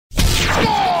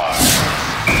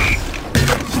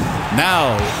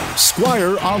Now,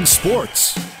 Squire on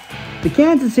Sports. The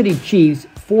Kansas City Chiefs'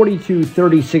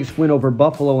 42-36 win over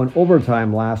Buffalo in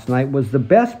overtime last night was the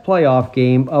best playoff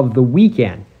game of the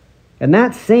weekend. And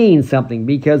that's saying something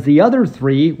because the other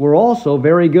three were also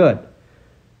very good.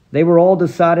 They were all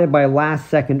decided by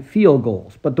last-second field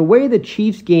goals. But the way the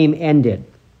Chiefs game ended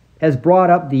has brought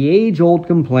up the age-old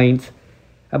complaints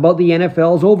about the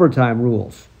NFL's overtime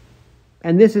rules.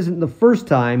 And this isn't the first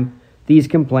time these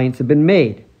complaints have been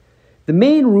made. The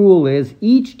main rule is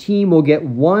each team will get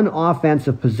one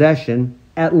offensive possession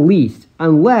at least,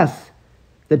 unless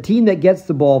the team that gets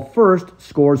the ball first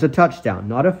scores a touchdown.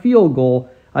 Not a field goal,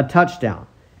 a touchdown.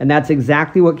 And that's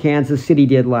exactly what Kansas City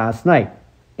did last night.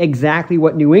 Exactly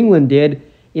what New England did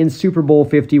in Super Bowl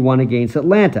 51 against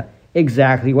Atlanta.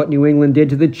 Exactly what New England did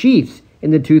to the Chiefs in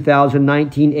the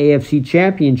 2019 AFC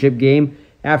Championship game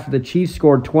after the Chiefs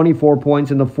scored 24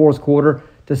 points in the fourth quarter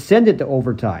to send it to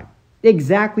overtime.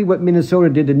 Exactly what Minnesota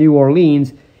did to New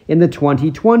Orleans in the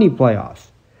 2020 playoffs.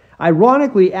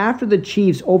 Ironically, after the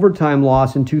Chiefs' overtime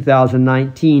loss in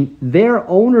 2019, their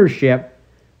ownership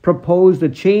proposed a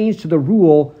change to the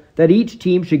rule that each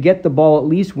team should get the ball at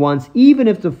least once, even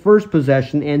if the first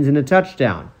possession ends in a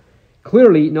touchdown.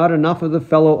 Clearly, not enough of the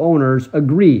fellow owners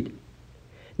agreed.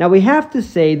 Now, we have to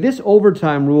say this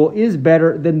overtime rule is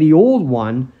better than the old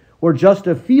one where just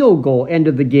a field goal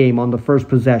ended the game on the first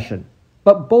possession.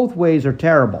 But both ways are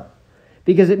terrible,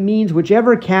 because it means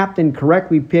whichever captain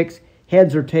correctly picks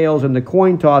heads or tails in the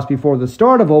coin toss before the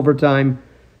start of overtime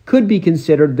could be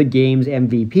considered the game's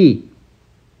MVP.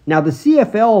 Now, the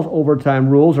CFL's overtime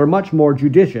rules are much more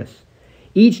judicious.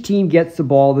 Each team gets the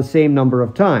ball the same number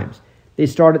of times. They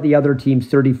start at the other team's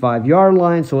 35-yard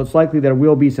line, so it's likely there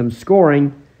will be some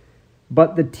scoring,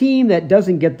 but the team that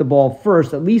doesn't get the ball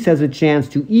first at least has a chance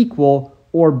to equal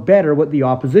or better what the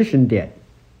opposition did.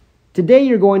 Today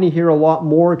you're going to hear a lot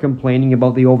more complaining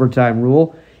about the overtime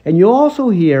rule, and you will also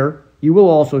hear,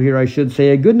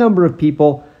 a good number of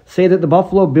people say that the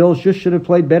Buffalo Bills just should have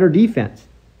played better defense.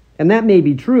 And that may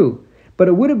be true, but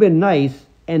it would have been nice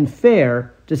and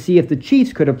fair to see if the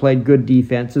Chiefs could have played good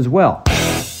defense as well.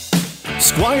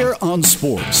 Squire on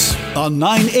Sports on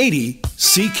 980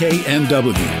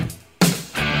 CKNW.